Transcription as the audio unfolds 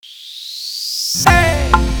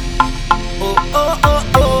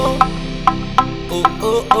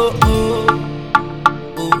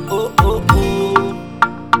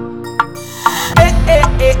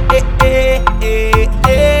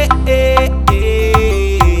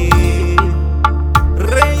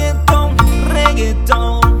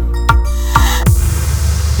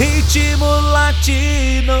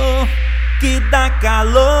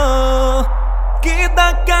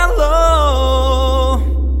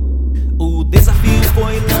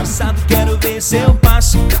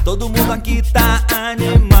Todo mundo aqui tá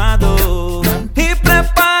animado e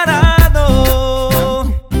preparado.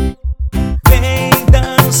 Vem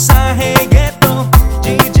dançar reggaeton,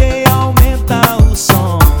 DJ aumenta o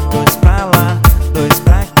som. Dois pra lá, dois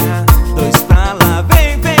pra cá, dois pra lá.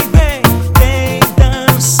 Vem, vem, vem, vem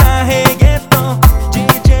dançar reggaeton,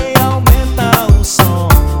 DJ aumenta o som.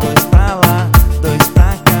 Dois pra lá, dois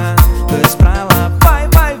pra cá, dois pra lá. Vai,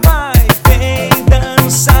 vai, vai, vem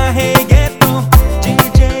dançar reggaeton,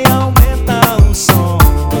 DJ aumenta o som.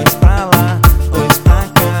 Dois pra lá, dois pra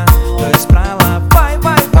cá, dois pra lá. Vai,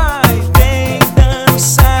 vai, vai, vem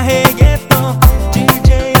dançar reggaeton,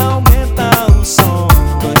 DJ aumenta o som.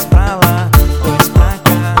 Dois pra lá, dois pra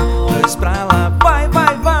cá, dois pra lá. Vai,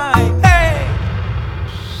 vai, vai, ei!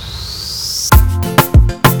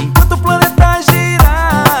 Enquanto o planeta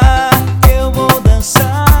girar, eu vou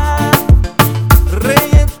dançar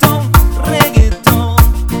reggaeton, reggaeton,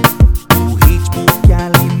 o ritmo que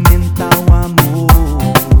alimenta o amor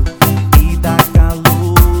e dá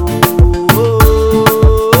calor.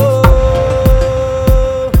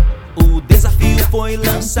 O desafio foi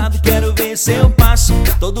lançado, quero ver seu passo.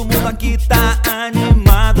 Todo mundo aqui tá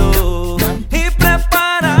animado e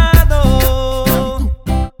preparado.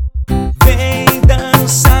 Vem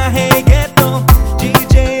dançar reggaeton,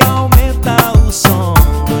 DJ aumenta o som.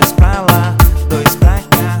 Dois pra lá, dois pra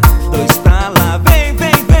cá, dois pra lá. Vem,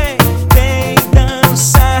 vem, vem, vem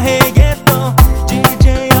dançar reggaeton,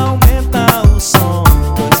 DJ aumenta o som.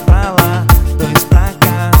 Dois pra lá, dois pra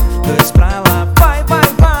cá, dois pra lá. Vai, vai,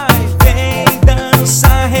 vai, vem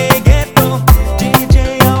dançar reggaeton, DJ